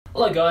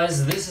Hello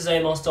guys, this is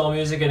Amosdoll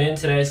Music, and in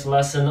today's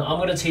lesson I'm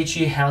going to teach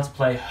you how to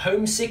play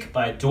Homesick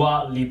by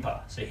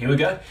Lipa. So here we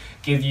go,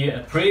 give you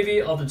a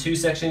preview of the two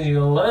sections you're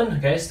going to learn.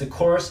 Okay, it's the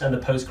chorus and the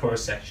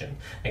post-chorus section.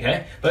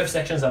 Okay, both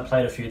sections I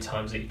played a few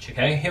times each.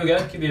 Okay, here we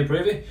go, give you a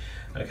preview.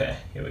 Okay,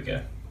 here we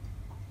go.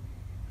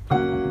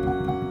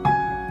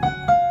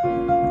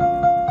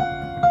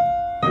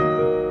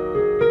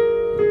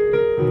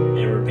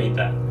 And repeat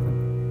that.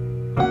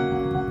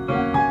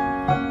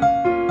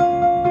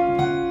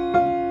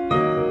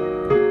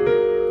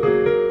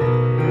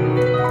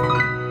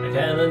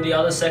 The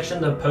other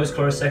section, the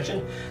post-chorus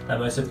section, that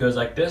most of it goes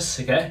like this.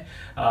 Okay,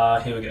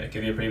 here we go,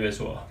 give you a preview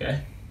as well. Okay,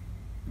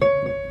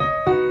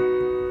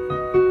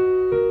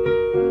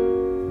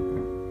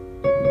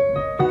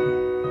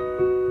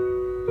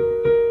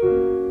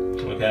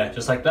 okay,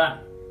 just like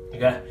that.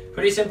 Okay,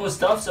 pretty simple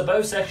stuff. So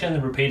both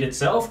sections repeat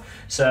itself.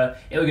 So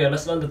here we go,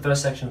 let's learn the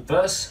first section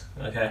first.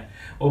 Okay,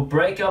 we'll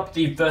break up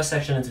the first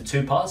section into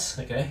two parts.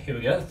 Okay, here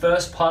we go. The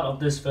first part of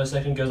this first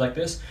section goes like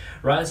this.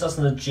 Right, it starts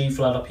on the G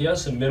flat up here,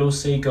 so middle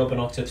C, go up an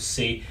octave,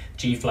 C,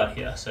 G flat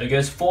here. So it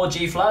goes 4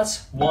 G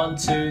flats, 1,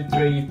 2,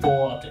 3,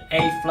 4, up to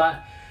A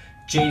flat,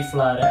 G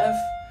flat, F,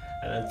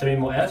 and then 3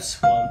 more Fs,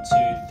 1,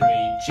 2,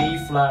 3, G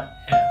flat,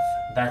 F.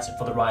 That's it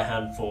for the right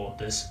hand for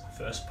this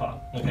first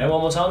part. Okay, one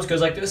more time, it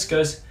goes like this,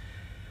 goes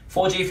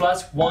 4 G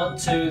flats, 1,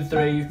 2,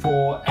 3,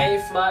 4, A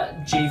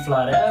flat, G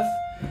flat, F,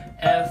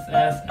 F,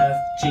 F, F,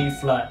 G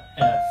flat,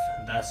 F.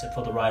 That's it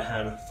for the right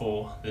hand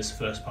for this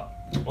first part.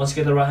 Once you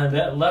get the right hand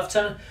there, left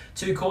hand,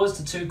 two chords.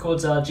 The two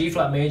chords are G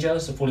flat major,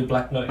 so fully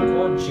black note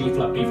chord, G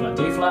flat, B flat,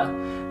 D flat,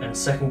 and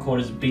second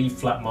chord is B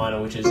flat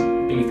minor, which is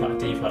B flat,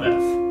 D flat,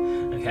 F.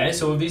 Okay,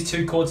 so with these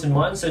two chords in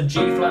mind, so G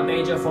flat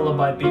major followed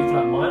by B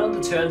flat minor, the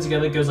two hands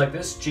together goes like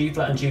this, G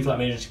flat and G flat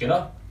major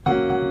together.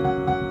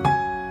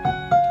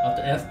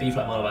 After F, B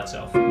flat minor by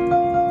itself.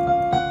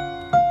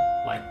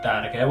 Like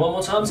that, okay, one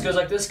more time, it goes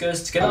like this,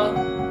 goes together,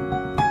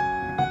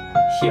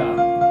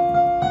 here.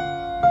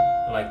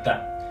 Like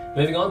that.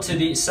 Moving on to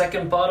the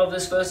second part of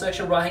this first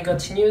section, right hand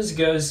continues,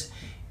 goes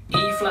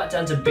E flat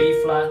down to B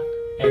flat,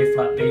 A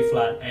flat, B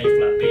flat, A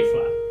flat, B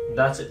flat.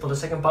 That's it for the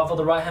second part for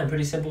the right hand,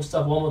 pretty simple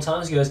stuff. One more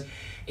time, it goes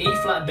E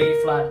flat, B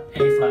flat, A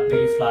flat,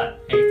 B flat,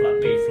 A flat,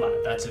 B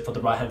flat. That's it for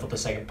the right hand for the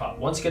second part.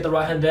 Once you get the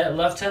right hand there,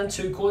 left hand,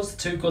 two chords. The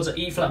two chords are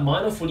E flat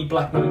minor, fully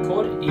black note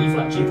chord, E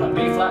flat, G flat,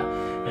 B flat,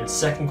 and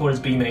second chord is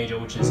B major,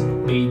 which is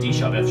B, D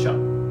sharp, F sharp.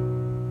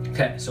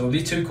 Okay, so with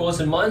these two chords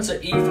in mind, so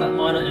E flat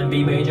minor and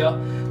B major,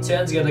 two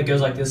hands together goes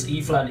like this, E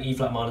flat and E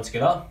flat minor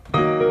together.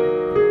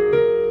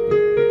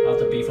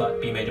 After B flat,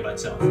 B major by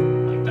itself,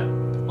 like that.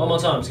 One more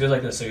time, so it goes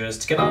like this, so it goes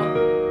together,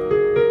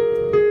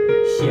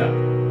 here.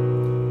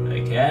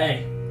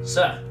 Okay,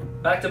 so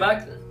back to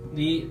back,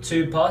 the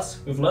two parts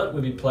we've learnt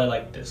will be played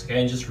like this, okay,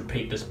 and just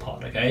repeat this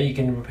part, okay? You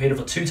can repeat it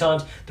for 2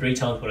 times, 3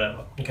 times,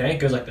 whatever, okay? It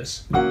goes like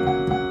this.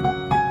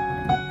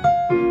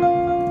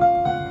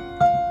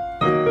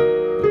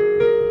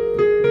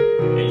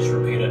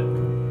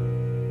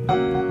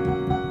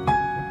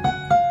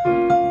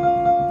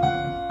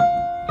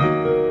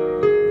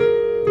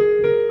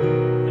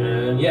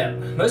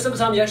 Most of the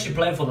time you actually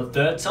play it for the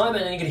 3rd time,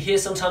 and then you can hear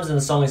sometimes in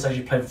the song it's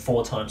actually played for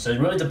 4 times. So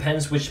it really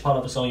depends which part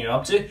of the song you're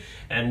up to,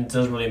 and it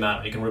doesn't really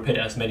matter. You can repeat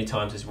it as many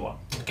times as you want.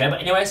 Okay, but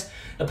anyways,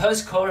 the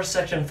post-chorus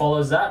section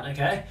follows that,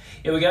 okay?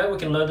 Here we go, we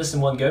can learn this in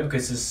one go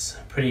because it's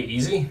pretty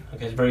easy.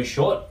 Okay, it's very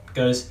short.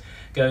 Goes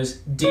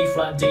D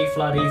flat, D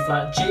flat, E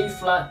flat, G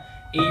flat,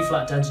 E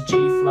flat down to G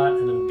flat,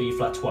 and then B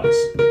flat twice.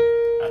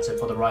 That's it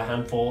for the right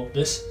hand for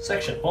this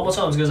section. One more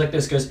time, it goes like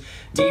this, goes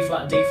D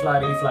flat, D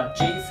flat, E flat,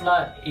 G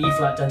flat, E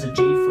flat down to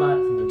G flat,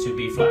 and then 2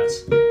 B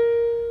flats.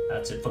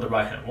 That's it for the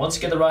right hand. Once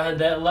you get the right hand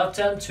there, left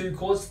hand, two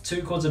chords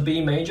are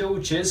B major,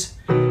 which is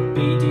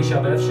B, D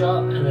sharp, F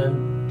sharp, and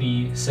then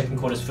the second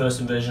chord is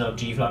first inversion of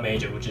G flat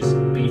major, which is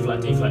B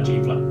flat, D flat,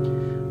 G flat.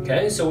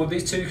 Okay, so with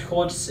these two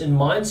chords in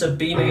mind, so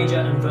B major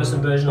and first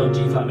inversion of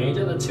G flat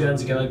major, the two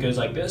hands together goes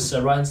like this. So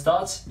right hand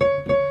starts,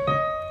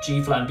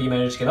 G flat and B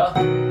major together.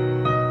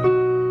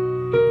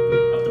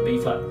 B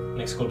flat,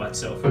 next chord by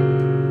itself,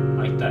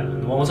 like that.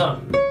 And one more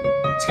time,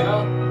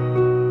 together,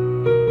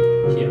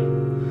 here,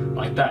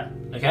 like that.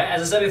 Okay,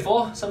 as I said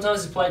before,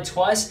 sometimes it's played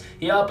twice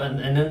here up, and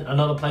then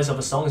another place of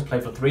a song is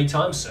played for 3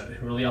 times, so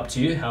really up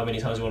to you how many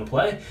times you want to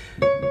play.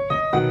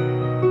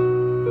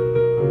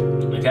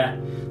 Okay,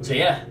 so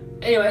yeah.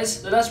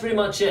 Anyways, so that's pretty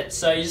much it.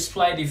 So you just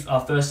play the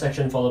first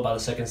section followed by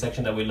the second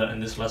section that we learned in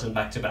this lesson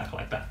back to back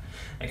like that.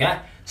 Okay,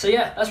 so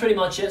yeah, that's pretty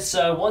much it.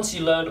 So once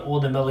you learn all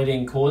the melody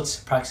and chords,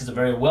 practice it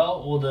very well,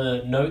 all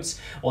the notes,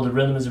 all the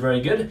rhythm is very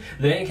good,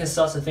 then you can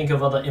start to think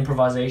of other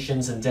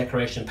improvisations and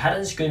decoration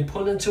patterns you can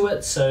put into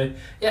it. So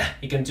yeah,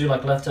 you can do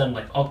like left hand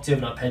like octave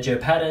and arpeggio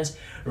patterns,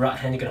 right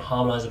hand you can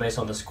harmonize it based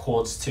on those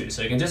chords too.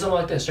 So you can do something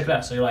like this, check it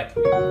out. So you're like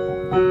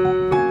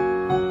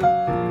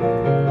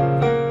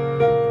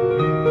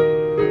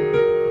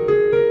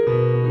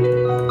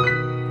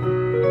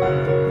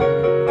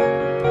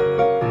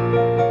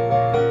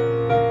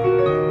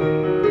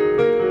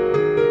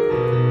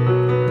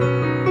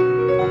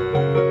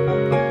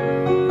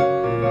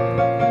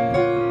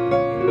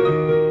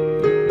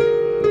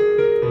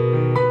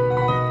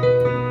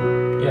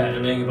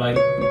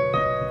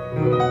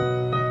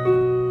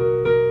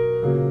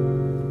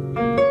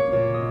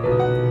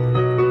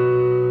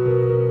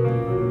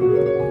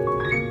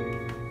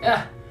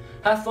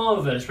have fun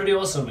with it. It's pretty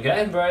awesome,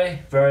 okay?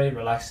 Very, very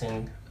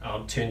relaxing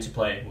tune to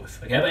play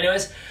with, okay? But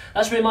anyways,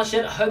 that's pretty much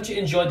it. I hope you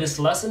enjoyed this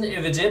lesson.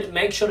 If you did,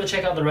 make sure to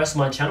check out the rest of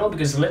my channel,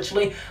 because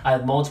literally I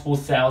have multiple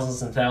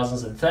thousands and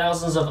thousands and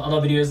thousands of other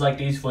videos like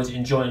these for you to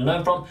enjoy and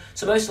learn from.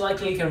 So most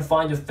likely you can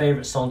find your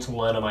favorite song to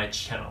learn on my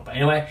channel. But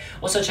anyway,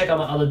 also check out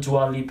my other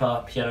Dua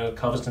Lipa piano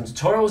covers and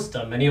tutorials.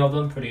 Done many of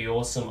them, pretty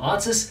awesome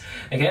artists.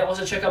 Okay,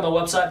 also check out my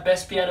website,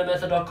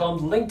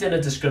 bestpianomethod.com, linked in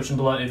the description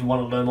below if you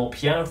want to learn more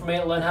piano from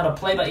me, learn how to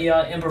play by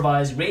ear,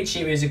 improvise, read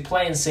sheet music,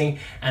 play and sing,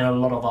 and a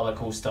lot of other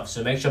cool stuff.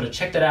 So make sure to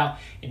check that out.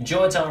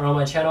 Enjoy your time around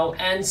my channel,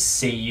 and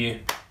see you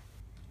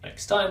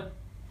next time.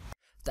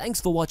 Thanks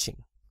for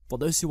watching. For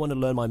those who want to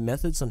learn my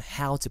methods on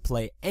how to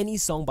play any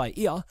song by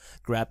ear,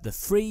 grab the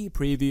free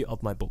preview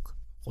of my book,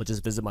 or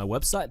just visit my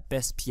website,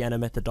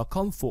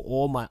 bestpianomethod.com, for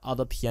all my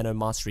other piano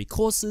mastery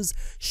courses,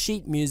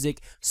 sheet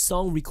music,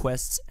 song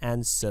requests,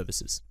 and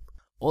services.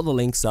 All the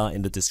links are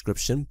in the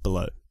description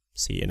below.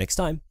 See you next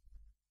time.